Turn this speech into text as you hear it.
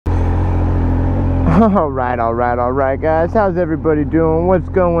Alright guys, how's everybody doing? What's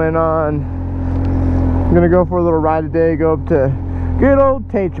going on? I'm gonna go for a little ride today, go up to good old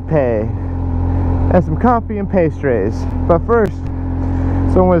Teachapay, have some coffee and pastries. But first,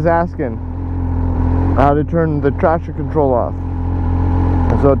 someone was asking how to turn the traction control off.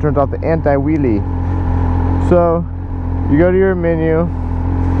 And so it turns off the anti-wheelie. So you go to your menu,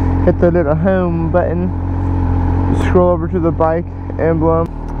 hit the little home button, scroll over to the bike emblem.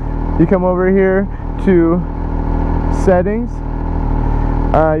 You come over here to settings.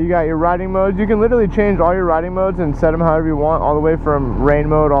 You got your riding modes. You can literally change all your riding modes and set them however you want, all the way from rain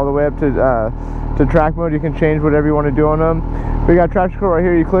mode all the way up to track mode. You can change whatever you want to do on them. But you got traction control right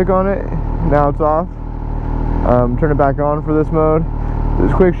here. You click on it, now it's off. Turn it back on for this mode.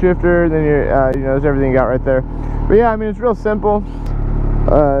 There's quick shifter, then you know, there's everything you got right there. But yeah, I mean, it's real simple.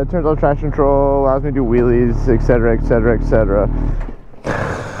 It turns on traction control, allows me to do wheelies, etc, etc, etc.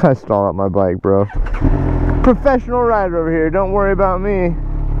 I stall out my bike, bro. Professional rider over here, don't worry about me.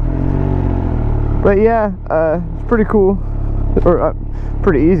 But yeah, it's pretty cool, or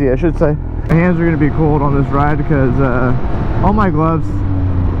pretty easy, I should say. My hands are gonna be cold on this ride because all my gloves,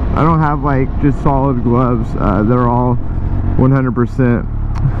 I don't have like just solid gloves. They're all 100%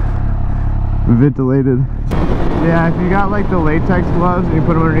 ventilated. Yeah, if you got like the latex gloves and you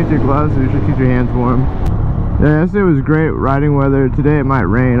put them underneath your gloves, it should keep your hands warm. Yeah, yesterday was great riding weather. Today it might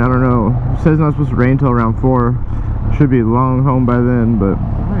rain, I don't know. It says it's not supposed to rain till around 4. Should be long home by then, but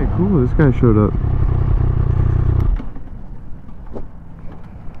alright, cool, this guy showed up.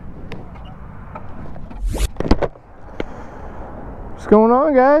 What's going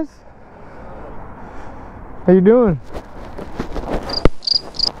on, guys? How you doing?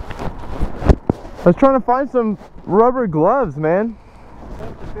 I was trying to find some rubber gloves, man.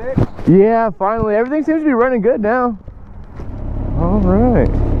 Yeah, finally. Everything seems to be running good now.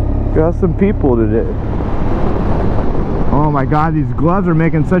 Alright. Got some people today. Oh my god, these gloves are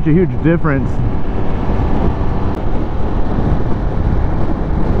making such a huge difference.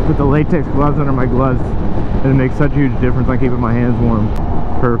 Put the latex gloves under my gloves, and it makes such a huge difference on keeping my hands warm.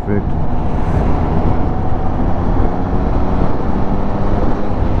 Perfect.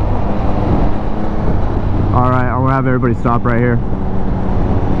 Alright, I'm gonna have everybody stop right here.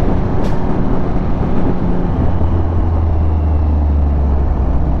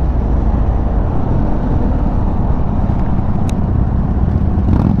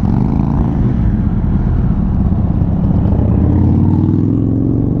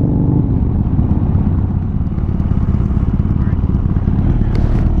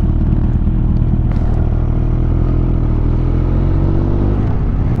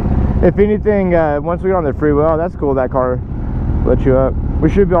 If anything, once we get on the freeway, oh, that's cool, that car let you up. We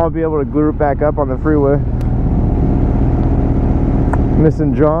should all be able to group back up on the freeway.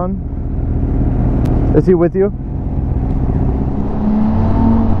 Missing John. Is he with you?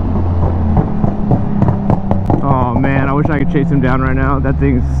 Oh man, I wish I could chase him down right now. That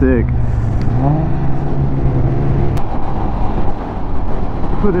thing's sick.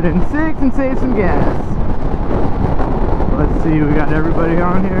 Put it in 6 and save some gas. Let's see, we got everybody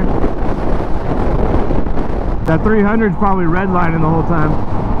on here. That 300's probably redlining the whole time.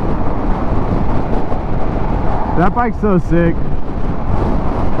 That bike's so sick.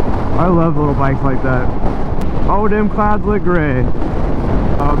 I love little bikes like that. Oh, them clouds look great.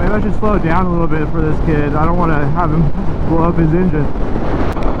 Oh, maybe I should slow it down a little bit for this kid. I don't want to have him blow up his engine.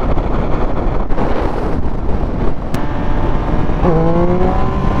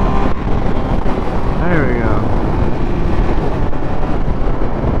 There we go.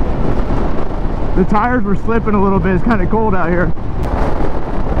 The tires were slipping a little bit. It's kind of cold out here.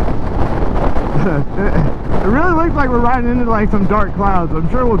 It really looks like we're riding into like some dark clouds. I'm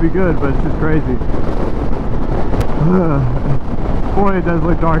sure we'll be good, but it's just crazy. Boy, it does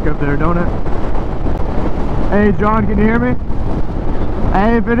look dark up there, don't it? Hey, John, can you hear me?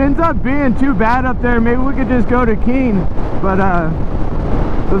 Hey, if it ends up being too bad up there, maybe we could just go to Keene. But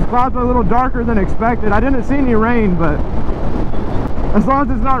those clouds are a little darker than expected. I didn't see any rain, but as long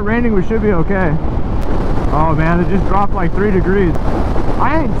as it's not raining, we should be okay. Oh man, it just dropped like 3 degrees.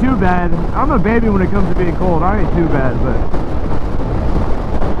 I ain't too bad. I'm a baby when it comes to being cold. I ain't too bad, but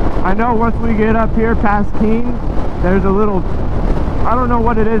I know once we get up here past Keene, there's a little, I don't know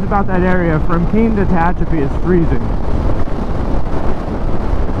what it is about that area. From Keene to Teachapay is freezing.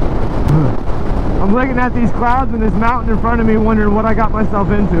 I'm looking at these clouds and this mountain in front of me wondering what I got myself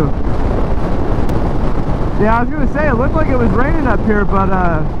into. Yeah, I was going to say, it looked like it was raining up here, but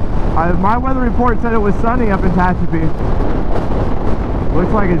my weather report said it was sunny up in Teachapay.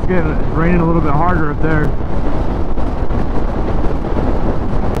 Looks like it's raining a little bit harder up there.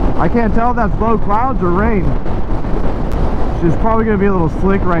 I can't tell if that's low clouds or rain. It's probably gonna be a little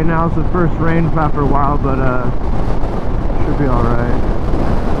slick right now. It's the first rain after a while, but should be all right.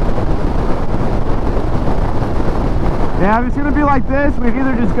 Yeah, if it's gonna be like this, we can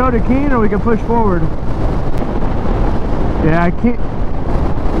either just go to Keene or we can push forward. Yeah,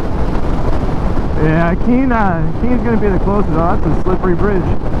 Keene's gonna be the closest. Oh, that's a slippery bridge.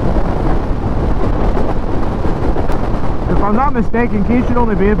 If I'm not mistaken, Keene should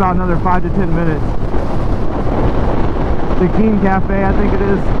only be about another 5 to 10 minutes. The Keene Cafe, I think it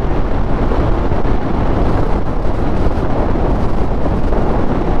is.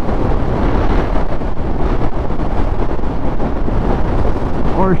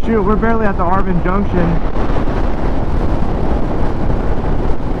 Or shoot, we're barely at the Arvin Junction.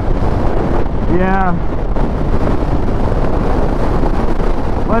 Yeah.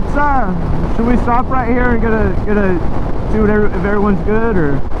 Let's should we stop right here and get a see what if everyone's good,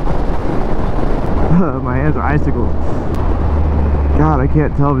 or my hands are icicles. God, I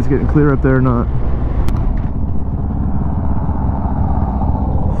can't tell if it's getting clear up there or not.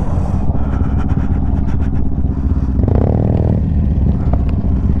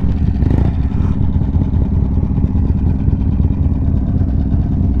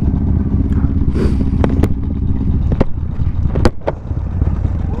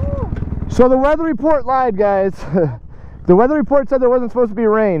 So the weather report lied, guys. The weather report said there wasn't supposed to be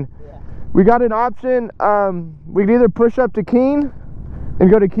rain. Yeah. We got an option. We could either push up to Keene and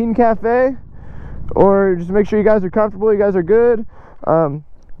go to Keene Cafe, or just make sure you guys are comfortable, you guys are good.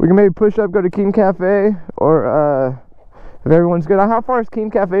 We can maybe push up, go to Keene Cafe, or if everyone's good. How far is Keene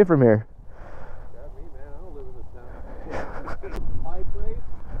Cafe from here? Got me, man. I don't live in this town. High place?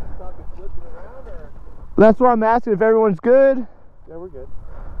 Stop it flipping around, or? That's what I'm asking, if everyone's good. Yeah, we're good.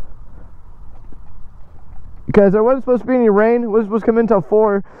 Because there wasn't supposed to be any rain. It was supposed to come in until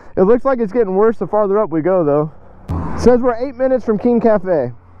 4. It looks like it's getting worse the farther up we go, though. It says we're 8 minutes from Keene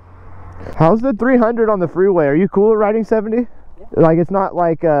Cafe. How's the 300 on the freeway? Are you cool at riding 70? Yeah. Like, it's not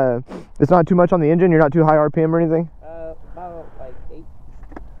like, it's not too much on the engine? You're not too high RPM or anything? About like 8.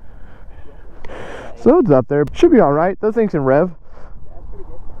 So it's up there. Should be alright. Those things can rev. Yeah, pretty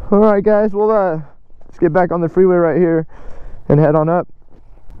good. Alright, guys. Well, let's get back on the freeway right here and head on up.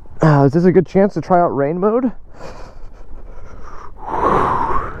 Is this a good chance to try out rain mode?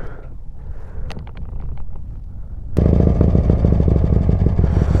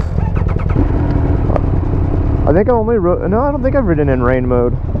 I think I only rode, no, I don't think I've ridden in rain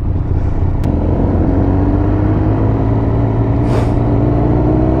mode.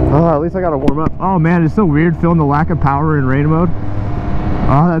 Oh, at least I gotta warm up. Oh man, it's so weird feeling the lack of power in rain mode.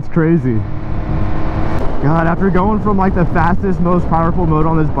 Oh, that's crazy. God, after going from like the fastest, most powerful mode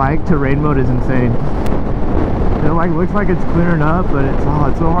on this bike to rain mode is insane. It like looks like it's clearing up, but it's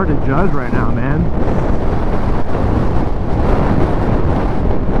so hard to judge right now, man.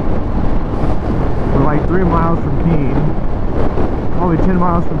 We're like 3 miles from Keene, probably 10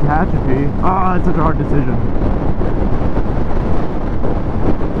 miles from Tehachapi. Oh, it's such a hard decision.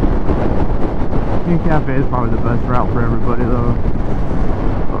 Keene Cafe is probably the best route for everybody, though.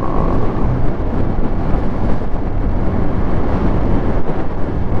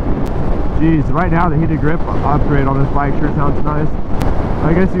 Jeez, right now the heated grip upgrade on this bike sure sounds nice.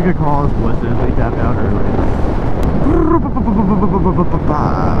 I guess you could call us wussers. We tapped out early.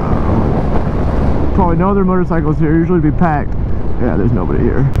 Probably no other motorcycles here. Usually be packed. Yeah, there's nobody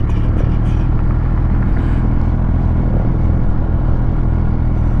here.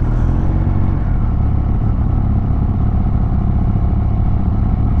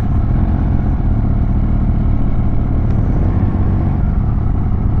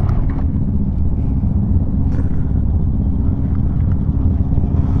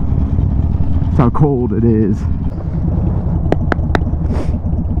 How cold it is.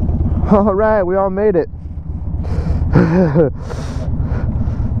 All right, we all made it. Did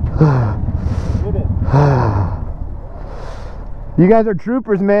it. You guys are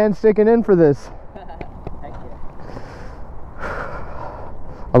troopers, man, sticking in for this. Heck yeah.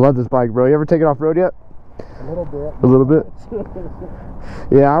 I love this bike, bro. You ever take it off road yet? A little bit. A little bit.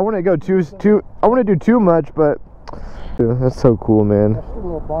 Yeah, I want to go too. I want to do too much, but dude, that's so cool, man. That's a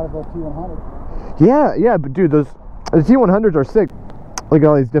little Bonneville T100. Yeah, but dude, the T100s are sick. Look at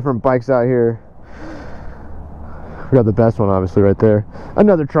all these different bikes out here. We got the best one, obviously, right there.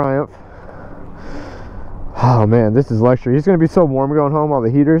 Another Triumph. Oh man, this is luxury. It's gonna be so warm going home. All the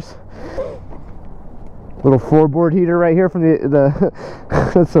heaters. Little floorboard heater right here from the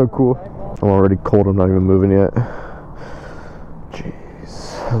that's so cool. I'm already cold. I'm not even moving yet.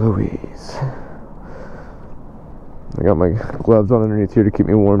 Jeez, Louise. I got my gloves on underneath here to keep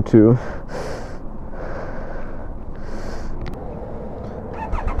me warm too.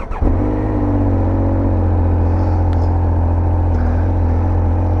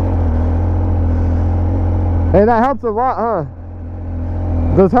 Hey, that helps a lot, huh?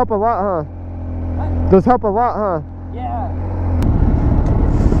 Those help a lot, huh? What? Those help a lot, huh? Yeah.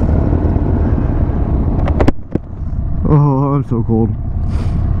 Oh, I'm so cold.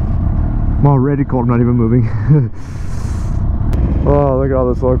 I'm already cold, I'm not even moving. Oh, look at all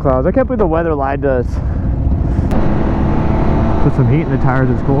those little clouds. I can't believe the weather lied to us. Put some heat in the tires,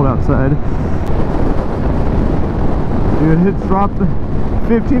 it's cold outside. Dude, it's dropped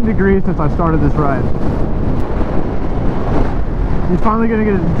 15 degrees since I started this ride. He's finally gonna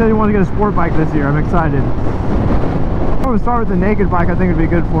get, he said he wanted to get a sport bike this year. I'm excited. I'm gonna start with the naked bike, I think it'd be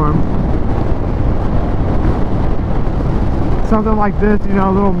good for him. Something like this, you know,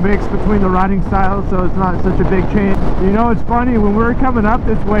 a little mix between the riding styles so it's not such a big change. You know, it's funny, when we were coming up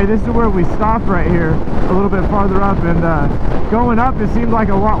this way, this is where we stopped right here, a little bit farther up, and going up it seemed like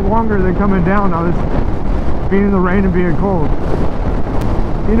a lot longer than coming down. I was being in the rain and being cold.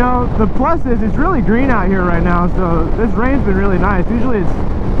 You know, the plus is it's really green out here right now, so this rain's been really nice. Usually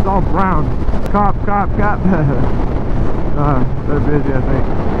it's all brown. Cop. They're busy, I think.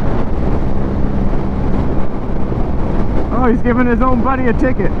 Oh, he's giving his own buddy a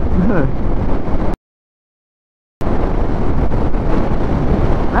ticket.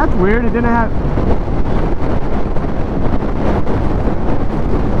 That's weird, it didn't have...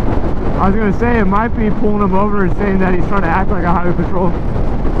 I was gonna say, it might be pulling him over and saying that he's trying to act like a highway patrol.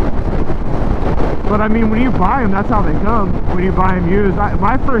 But I mean, when you buy them, that's how they come. When you buy them used.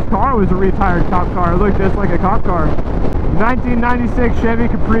 My first car was a retired cop car. It looked just like a cop car. 1996 Chevy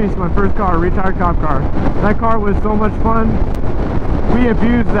Caprice, my first car, retired cop car. That car was so much fun. We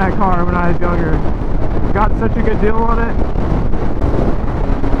abused that car when I was younger. Got such a good deal on it.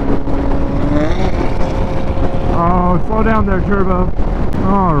 Oh, slow down there, Turbo.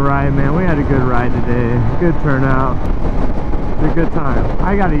 Alright, man, we had a good ride today. Good turnout. It's a good time.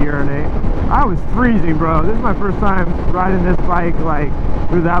 I gotta urinate. I was freezing, bro. This is my first time riding this bike, like,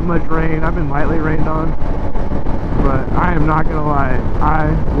 through that much rain. I've been lightly rained on. But I am not gonna lie,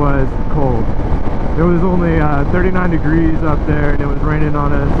 I was cold. It was only 39 degrees up there and it was raining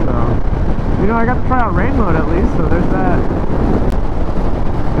on us, so you know, I got to try out rain mode at least, so there's that.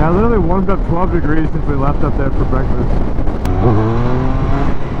 Yeah, I literally warmed up 12 degrees since we left up there for breakfast.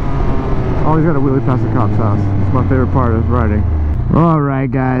 Always gotta wheelie past the cop's house. It's my favorite part of riding.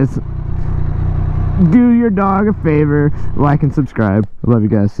 Alright guys, do your dog a favor, like and subscribe. I love you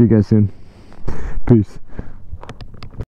guys, see you guys soon. Peace.